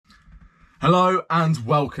Hello and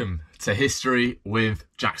welcome to History with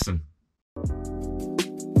Jackson.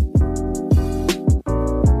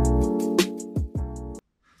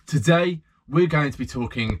 Today we're going to be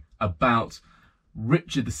talking about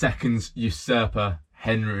Richard II's usurper,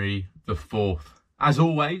 Henry IV. As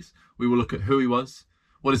always, we will look at who he was,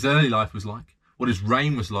 what his early life was like, what his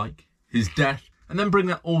reign was like, his death, and then bring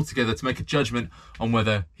that all together to make a judgment on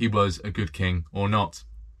whether he was a good king or not.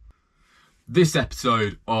 This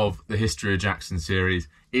episode of the History of Jackson series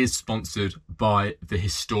is sponsored by the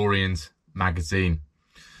Historians magazine.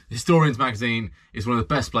 The Historians magazine is one of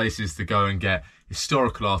the best places to go and get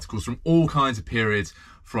historical articles from all kinds of periods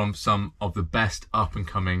from some of the best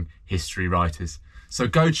up-and-coming history writers. So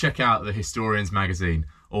go check out the Historians magazine.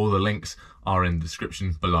 All the links are in the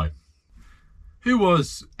description below. Who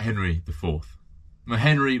was Henry IV? Well,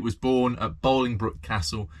 Henry was born at Bolingbroke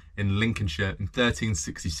Castle in Lincolnshire in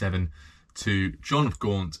 1367 to John of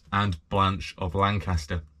Gaunt and Blanche of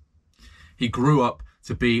Lancaster. He grew up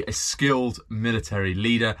to be a skilled military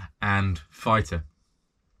leader and fighter.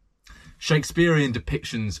 Shakespearean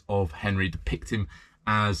depictions of Henry depict him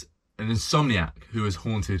as an insomniac who is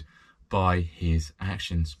haunted by his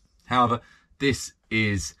actions. However, this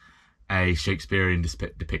is a Shakespearean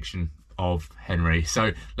depiction of Henry,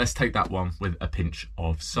 so let's take that one with a pinch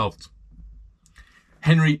of salt.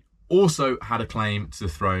 Henry also had a claim to the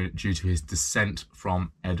throne due to his descent from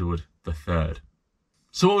Edward III.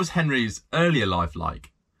 So what was Henry's earlier life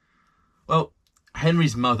like? Well,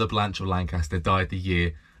 Henry's mother, Blanche of Lancaster, died the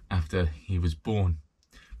year after he was born.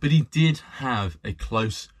 But he did have a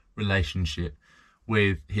close relationship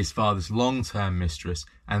with his father's long-term mistress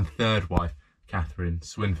and third wife, Catherine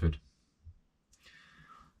Swynford.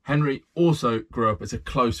 Henry also grew up as a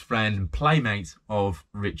close friend and playmate of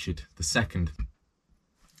Richard II.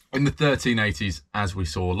 In the 1380s, as we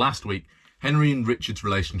saw last week, Henry and Richard's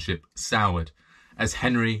relationship soured as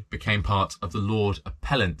Henry became part of the Lord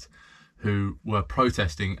Appellant, who were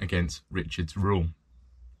protesting against Richard's rule.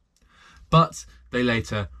 But they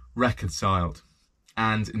later reconciled,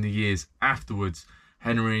 and in the years afterwards,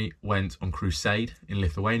 Henry went on crusade in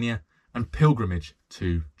Lithuania and pilgrimage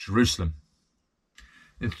to Jerusalem.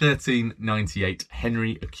 In 1398,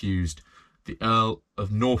 Henry accused the Earl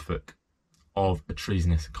of Norfolk of a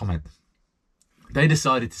treasonous comment. They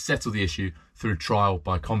decided to settle the issue through trial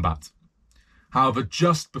by combat. However,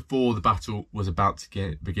 just before the battle was about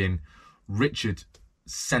to begin, Richard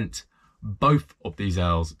sent both of these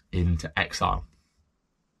earls into exile.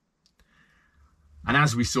 And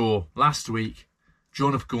as we saw last week,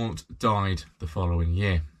 John of Gaunt died the following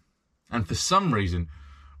year. And for some reason,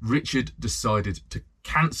 Richard decided to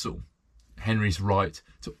cancel Henry's right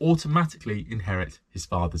to automatically inherit his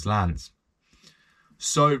father's lands.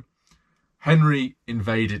 So Henry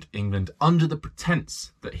invaded England under the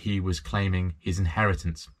pretense that he was claiming his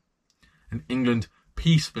inheritance, and England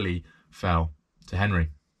peacefully fell to Henry.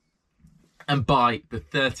 And by the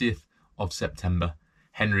 30th of September,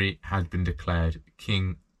 Henry had been declared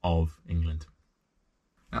King of England.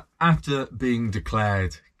 Now, after being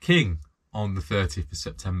declared king on the 30th of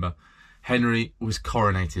September, Henry was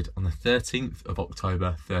coronated on the 13th of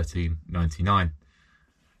October 1399.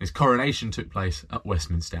 His coronation took place at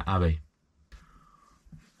Westminster Abbey.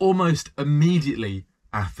 Almost immediately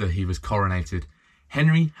after he was coronated,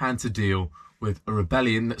 Henry had to deal with a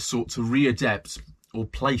rebellion that sought to re-adept or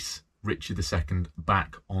place Richard II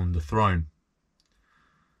back on the throne.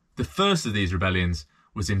 The first of these rebellions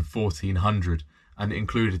was in 1400 and it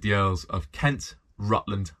included the Earls of Kent,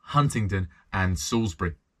 Rutland, Huntingdon and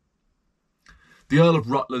Salisbury. The Earl of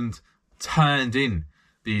Rutland turned in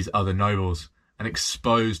these other nobles and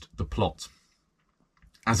exposed the plot.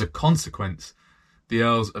 As a consequence, the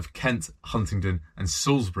Earls of Kent, Huntingdon and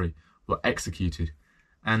Salisbury were executed,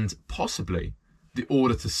 and possibly the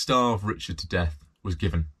order to starve Richard to death was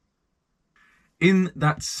given. In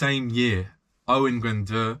that same year, Owen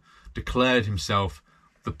Glendower declared himself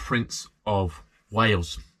the Prince of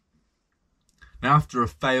Wales. Now, after a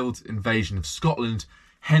failed invasion of Scotland,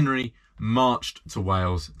 Henry marched to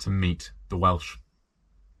Wales to meet the Welsh.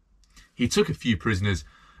 He took a few prisoners,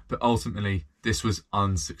 but ultimately this was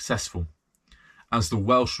unsuccessful, as the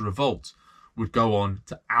Welsh revolt would go on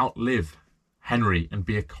to outlive Henry and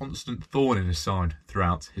be a constant thorn in his side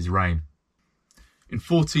throughout his reign. In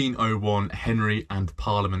 1401, Henry and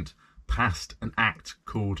Parliament passed an act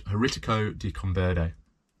called Heretico de Converde.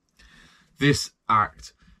 This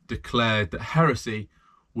act declared that heresy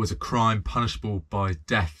was a crime punishable by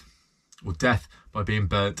death, or death by being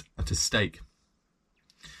burnt at a stake.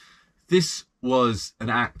 This was an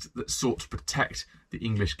act that sought to protect the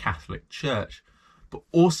English Catholic Church, but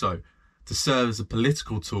also to serve as a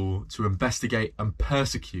political tool to investigate and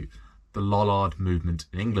persecute the Lollard movement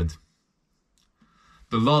in England.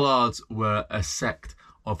 The Lollards were a sect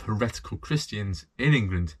of heretical Christians in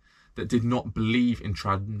England that did not believe in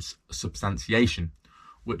transubstantiation,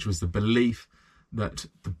 which was the belief that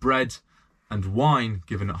the bread and wine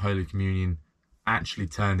given at Holy Communion actually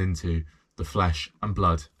turned into the flesh and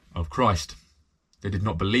blood of Christ. They did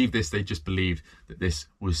not believe this, they just believed that this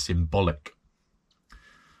was symbolic.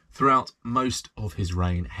 Throughout most of his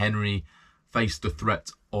reign, Henry faced the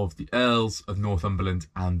threat of the Earls of Northumberland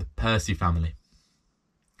and the Percy family.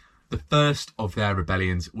 The first of their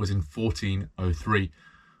rebellions was in 1403,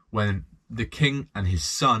 when the king and his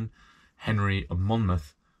son, Henry of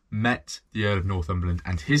Monmouth, met the Earl of Northumberland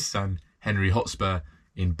and his son, Henry Hotspur,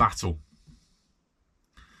 in battle.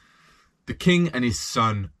 The king and his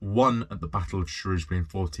son won at the Battle of Shrewsbury in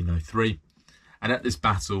 1403, and at this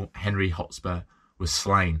battle, Henry Hotspur was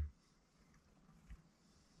slain.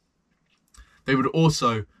 They would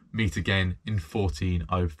also meet again in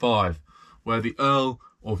 1405, where the Earl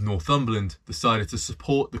of Northumberland decided to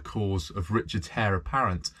support the cause of Richard's heir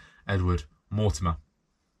apparent, Edward Mortimer.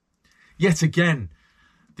 Yet again,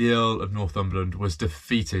 the Earl of Northumberland was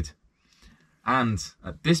defeated, and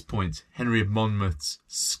at this point, Henry of Monmouth's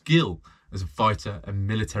skill as a fighter and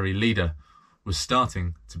military leader was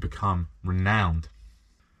starting to become renowned.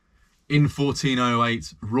 In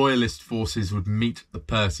 1408, royalist forces would meet the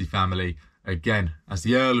Percy family again as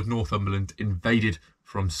the Earl of Northumberland invaded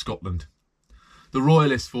from Scotland. The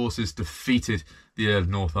royalist forces defeated the Earl of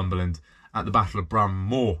Northumberland at the Battle of Bramham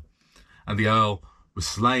Moor, and the Earl was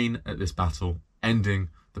slain at this battle, ending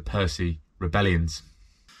the Percy rebellions.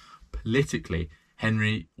 Politically,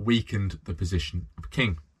 Henry weakened the position of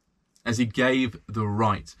king, as he gave the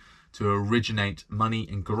right to originate money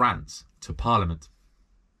and grants to Parliament.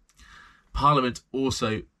 Parliament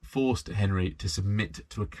also forced Henry to submit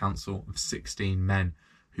to a council of 16 men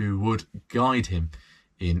who would guide him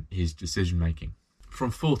in his decision-making. From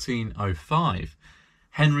 1405,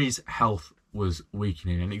 Henry's health was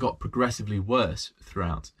weakening and it got progressively worse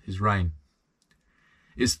throughout his reign.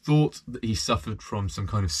 It's thought that he suffered from some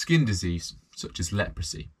kind of skin disease, such as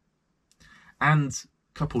leprosy. And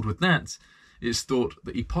coupled with that, it's thought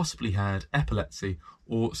that he possibly had epilepsy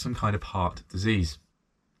or some kind of heart disease.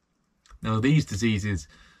 Now, these diseases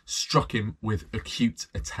struck him with acute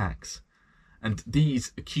attacks, and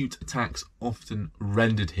these acute attacks often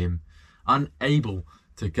rendered him unable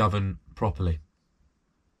to govern properly.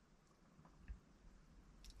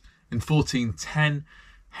 In 1410,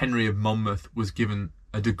 Henry of Monmouth was given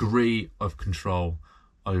a degree of control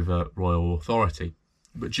over royal authority,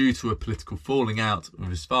 but due to a political falling out with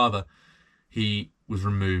his father, he was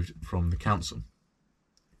removed from the council.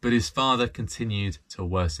 But his father continued to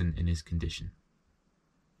worsen in his condition.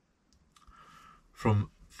 From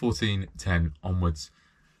 1410 onwards,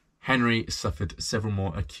 Henry suffered several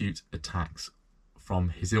more acute attacks from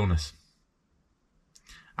his illness,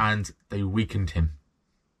 and they weakened him.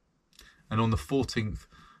 And on the 14th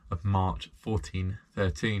of March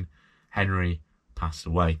 1413, Henry passed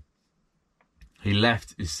away. He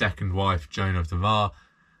left his second wife, Joan of Navarre,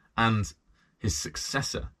 and his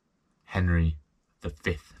successor, Henry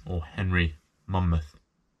V, or Henry Monmouth.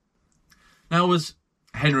 Now, was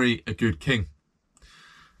Henry a good king?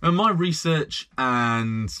 In my research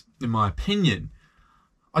and in my opinion,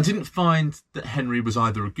 I didn't find that Henry was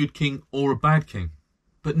either a good king or a bad king,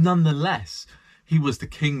 but nonetheless, he was the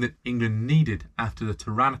king that England needed after the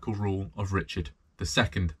tyrannical rule of Richard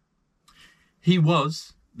II. He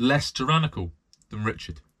was less tyrannical than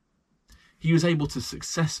Richard. He was able to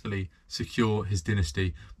successfully secure his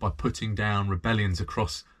dynasty by putting down rebellions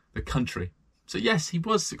across the country. So yes, he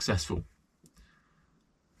was successful.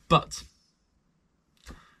 But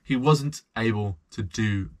he wasn't able to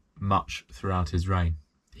do much throughout his reign.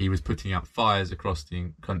 He was putting out fires across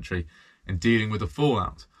the country and dealing with the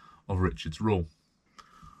fallout of Richard's rule.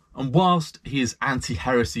 And whilst his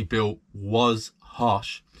anti-heresy bill was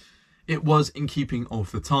harsh, it was in keeping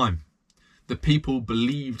of the time. The people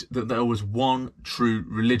believed that there was one true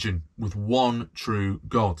religion with one true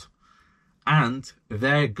God, and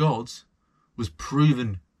their God was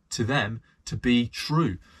proven to them to be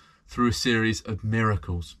true through a series of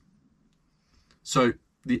miracles. So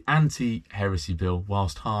the anti-heresy bill,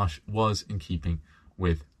 whilst harsh, was in keeping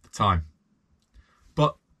with the time.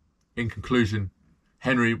 But in conclusion,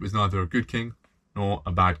 Henry was neither a good king nor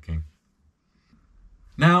a bad king.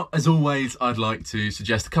 Now, as always, I'd like to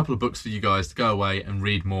suggest a couple of books for you guys to go away and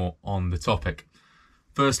read more on the topic.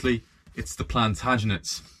 Firstly, it's The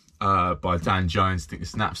Plantagenets by Dan Jones. I think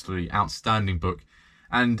it's an absolutely outstanding book,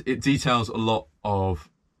 and it details a lot of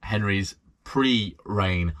Henry's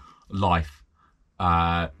pre-reign life,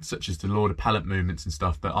 such as the Lord Appellant movements and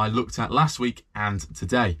stuff that I looked at last week and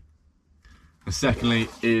today. And secondly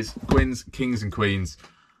is Gwyn's Kings and Queens,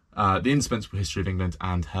 The Indispensable History of England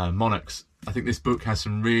and Her Monarchs. I think this book has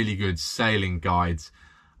some really good sailing guides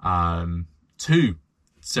to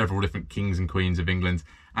several different kings and queens of England,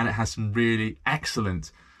 and it has some really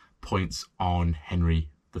excellent points on Henry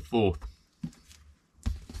IV.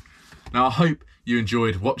 Now, I hope you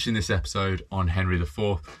enjoyed watching this episode on Henry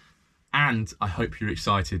IV, and I hope you're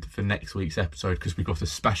excited for next week's episode because we've got a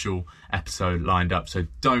special episode lined up, so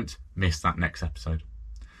don't miss that next episode.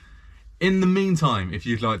 In the meantime, if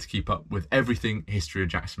you'd like to keep up with everything History of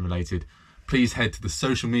Jackson related, please head to the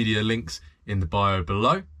social media links in the bio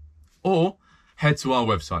below, or head to our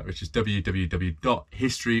website, which is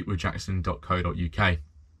www.historywithjackson.co.uk.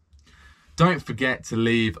 Don't forget to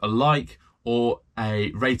leave a like or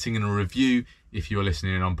a rating and a review if you're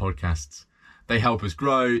listening on podcasts. They help us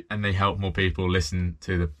grow and they help more people listen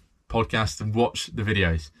to the podcast and watch the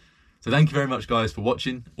videos. So thank you very much, guys, for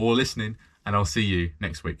watching or listening, and I'll see you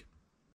next week.